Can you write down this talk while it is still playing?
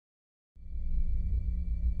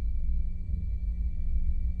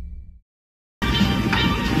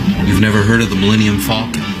never heard of the Millennium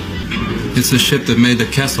Falcon? It's the ship that made the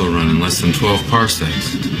Kessel run in less than 12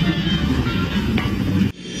 parsecs.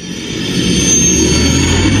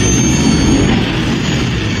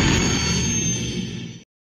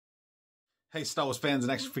 Hey Star Wars fans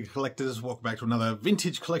and action figure collectors, welcome back to another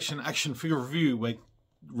vintage collection action figure review. We're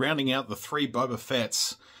rounding out the 3 Boba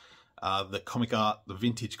Fett's, the comic art, the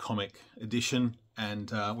vintage comic edition, and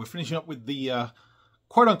we're finishing up with the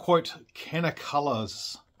quote-unquote Kenner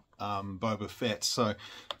Colors Boba Fett. So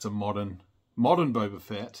it's a modern Boba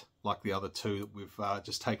Fett, like the other two that we've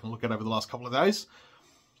just taken a look at over the last couple of days,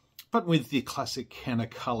 but with the classic Kenner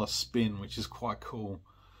color spin, which is quite cool.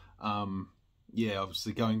 Yeah,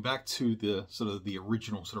 obviously going back to the the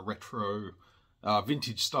original retro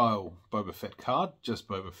vintage style Boba Fett card, just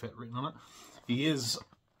Boba Fett written on it. He is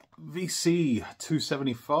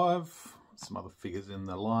VC275, some other figures in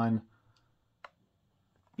the line.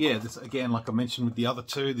 Yeah, this again, like I mentioned with the other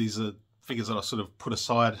two, these are figures that I sort of put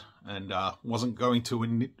aside and wasn't going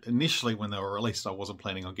to initially when they were released. I wasn't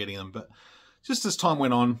planning on getting them, but just as time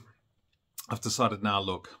went on, I've decided, nah,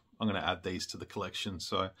 look, I'm going to add these to the collection.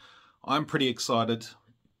 So I'm pretty excited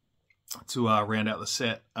to round out the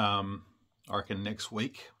set. I reckon next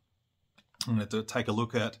week I'm going to take a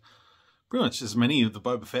look at pretty much as many of the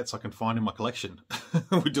Boba Fetts I can find in my collection.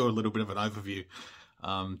 We'll do a little bit of an overview,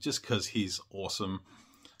 just because he's awesome.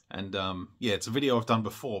 And yeah, it's a video I've done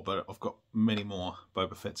before, but I've got many more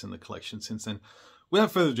Boba Fetts in the collection since then.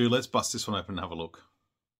 Without further ado, let's bust this one open and have a look.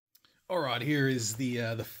 All right, here is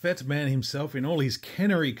the Fett man himself in all his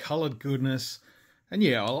Kennery coloured goodness. And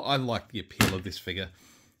yeah, I like the appeal of this figure,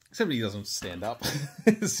 except he doesn't stand up.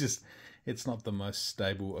 It's not the most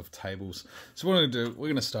stable of tables. So what I'm going to do, we're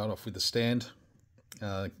going to start off with the stand.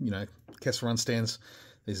 You know, Kessel Run stands.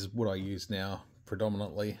 This is what I use now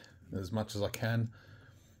predominantly, as much as I can.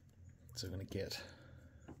 So I'm going to get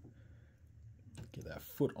that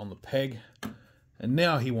foot on the peg, and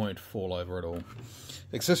now he won't fall over at all.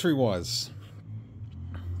 Accessory wise,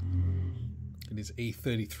 it is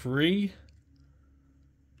E33,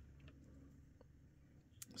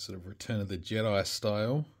 sort of Return of the Jedi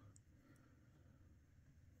style,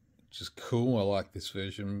 which is cool. I like this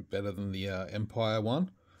version better than the Empire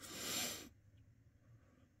one.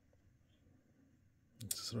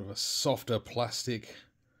 It's sort of a softer plastic,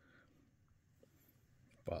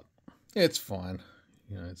 but yeah, it's fine.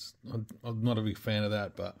 You know, I'm not a big fan of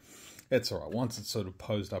that, but it's all right. Once it's sort of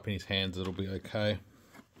posed up in his hands, it'll be okay.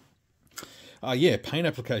 Yeah, paint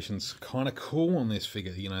application's kind of cool on this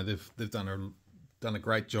figure. You know, they've done a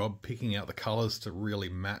great job picking out the colours to really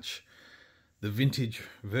match the vintage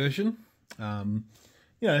version. You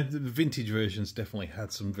know, the vintage versions definitely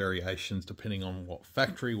had some variations depending on what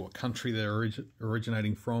factory, what country they're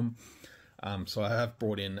originating from. So I have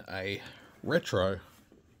brought in a retro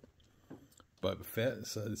Boba Fett.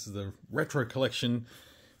 So this is the retro collection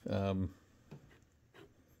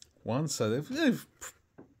one. So they've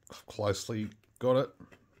closely got it.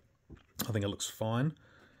 I think it looks fine.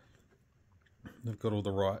 They've got all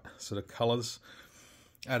the right sort of colours.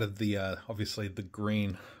 Added the obviously the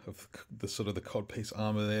green of the the codpiece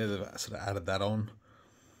armour there. They've sort of added that on.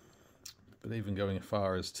 But even going as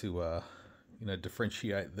far as to you know,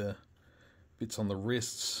 differentiate the bits on the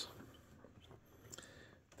wrists.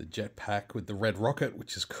 The jetpack with the red rocket,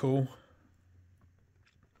 which is cool.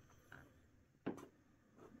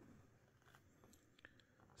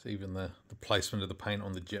 So even the placement of the paint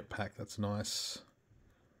on the jetpack, that's nice.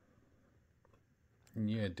 And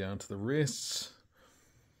yeah, down to the wrists.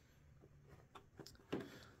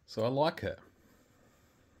 So I like it.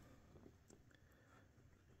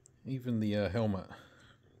 Even the helmet,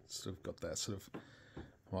 sort of got that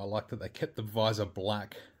well, I like that they kept the visor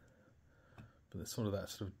black, but there's sort of that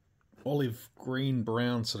sort of olive green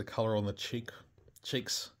brown sort of colour on the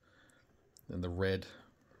cheeks, and the red,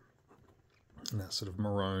 and that sort of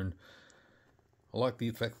maroon. I like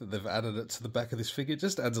the fact that they've added it to the back of this figure. It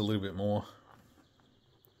just adds a little bit more.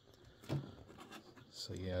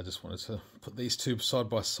 So yeah, I just wanted to put these two side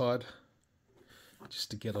by side just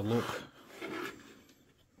to get a look.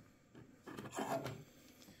 But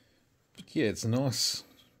yeah, it's nice.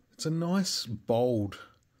 It's a nice, bold,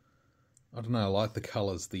 I don't know, I like the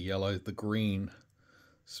colours. The yellow, the green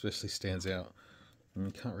especially stands out. And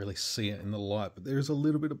you can't really see it in the light, but there is a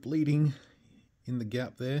little bit of bleeding in the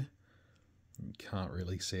gap there. You can't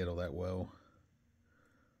really see it all that well.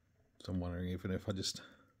 So I'm wondering even if I just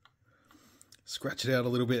scratch it out a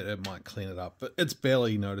little bit, it might clean it up. But it's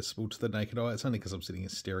barely noticeable to the naked eye. It's only because I'm sitting here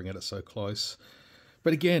staring at it so close.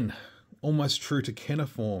 But again, almost true to Kenner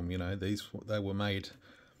form. You know, they were made,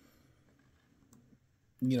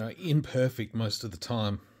 you know, imperfect most of the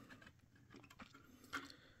time.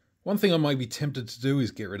 One thing I might be tempted to do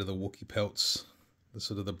is get rid of the Wookiee pelts, the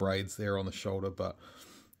sort of the braids there on the shoulder, but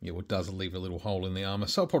yeah, it does leave a little hole in the armor,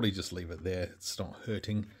 so I'll probably just leave it there. It's not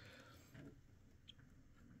hurting.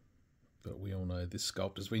 But we all know this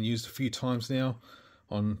sculpt has been used a few times now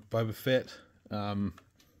on Boba Fett, and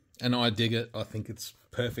I dig it. I think it's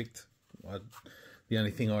perfect. The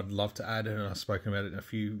only thing I'd love to add, and I've spoken about it in a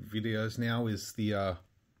few videos now, is the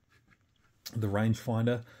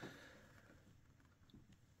rangefinder.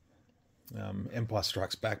 Empire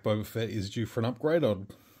Strikes Back Boba Fett is due for an upgrade. I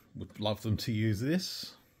would love them to use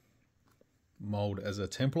this mold as a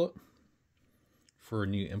template for a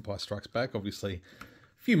new Empire Strikes Back. Obviously,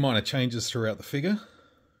 a few minor changes throughout the figure,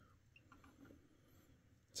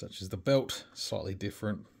 such as the belt, slightly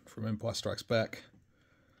different from Empire Strikes Back.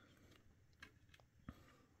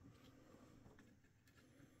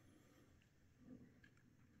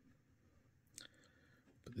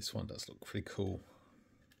 But this one does look pretty cool.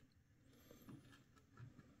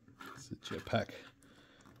 The jetpack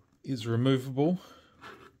is removable,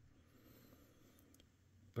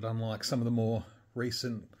 but unlike some of the more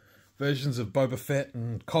recent versions of Boba Fett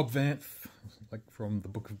and Cobb Vanth, like from the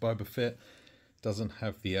Book of Boba Fett, doesn't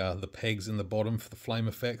have the pegs in the bottom for the flame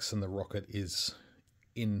effects, and the rocket is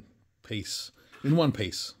in one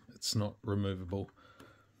piece. It's not removable,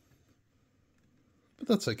 but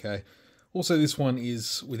that's okay. Also, this one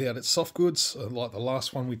is without its soft goods, like the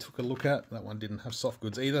last one we took a look at. That one didn't have soft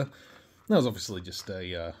goods either. That was obviously just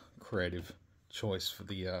a creative choice for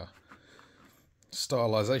the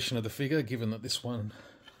stylization of the figure, given that this one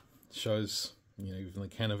shows, you know, even the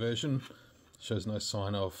Canna version, shows no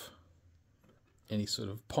sign of any sort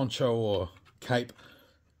of poncho or cape.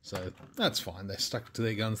 So that's fine. They stuck to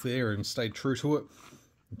their guns there and stayed true to it,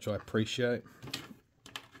 which I appreciate.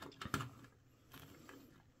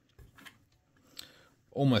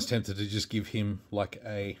 Almost tempted to just give him like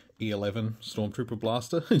a E11 Stormtrooper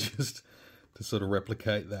blaster, just to sort of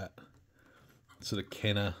replicate that sort of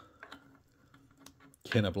Kenner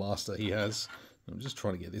blaster he has. I'm just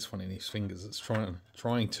trying to get this one in his fingers. It's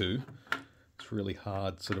trying to. It's really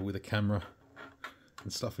hard, sort of with a camera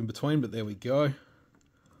and stuff in between. But there we go.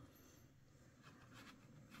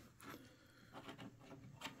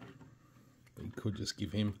 But you could just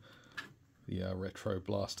give him the retro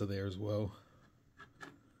blaster there as well.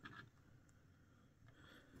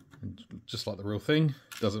 And just like the real thing,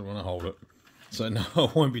 doesn't want to hold it. So no, I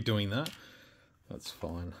won't be doing that. That's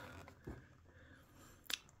fine.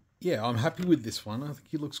 Yeah, I'm happy with this one. I think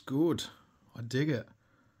he looks good. I dig it.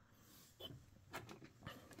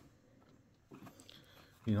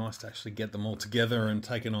 Be nice to actually get them all together and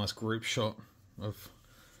take a nice group shot of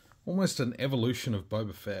almost an evolution of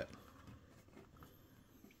Boba Fett.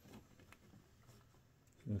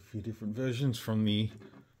 A few different versions, from the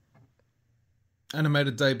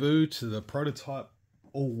animated debut to the prototype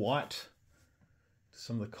all white, to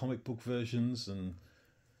some of the comic book versions, and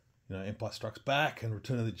you know, Empire Strikes Back and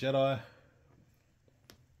Return of the Jedi.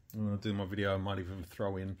 When I do my video, I might even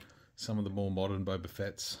throw in some of the more modern Boba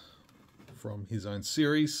Fett's from his own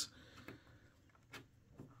series.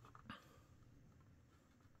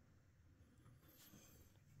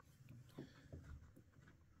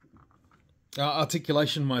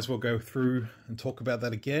 Articulation, might as well go through and talk about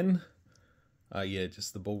that again. Yeah,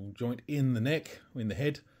 just the ball joint in the neck, in the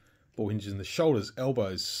head, ball hinges in the shoulders,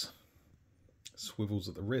 elbows, swivels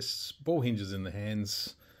at the wrists, ball hinges in the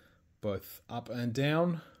hands, both up and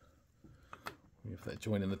down. We have that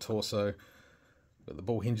joint in the torso, but the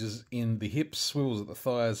ball hinges in the hips, swivels at the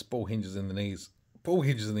thighs, ball hinges in the knees, ball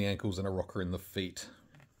hinges in the ankles, and a rocker in the feet.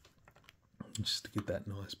 Just to get that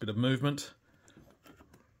nice bit of movement.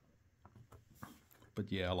 But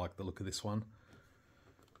yeah, I like the look of this one.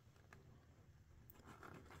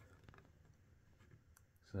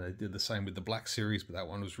 So they did the same with the Black series, but that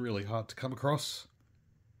one was really hard to come across.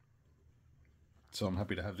 So I'm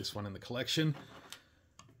happy to have this one in the collection.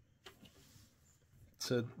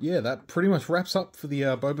 So yeah, that pretty much wraps up for the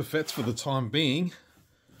Boba Fett's for the time being.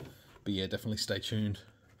 But yeah, definitely stay tuned,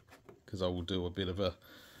 because I will do a bit of a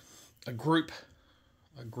group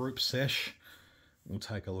sesh. We'll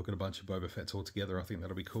take a look at a bunch of Boba Fett's all together. I think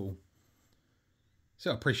that'll be cool.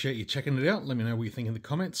 So I appreciate you checking it out. Let me know what you think in the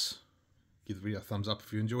comments. Give the video a thumbs up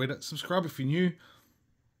if you enjoyed it. Subscribe if you're new.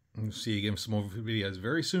 And we'll see you again for some more videos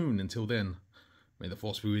very soon. Until then, may the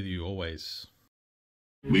Force be with you always.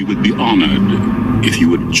 We would be honored if you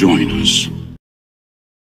would join us.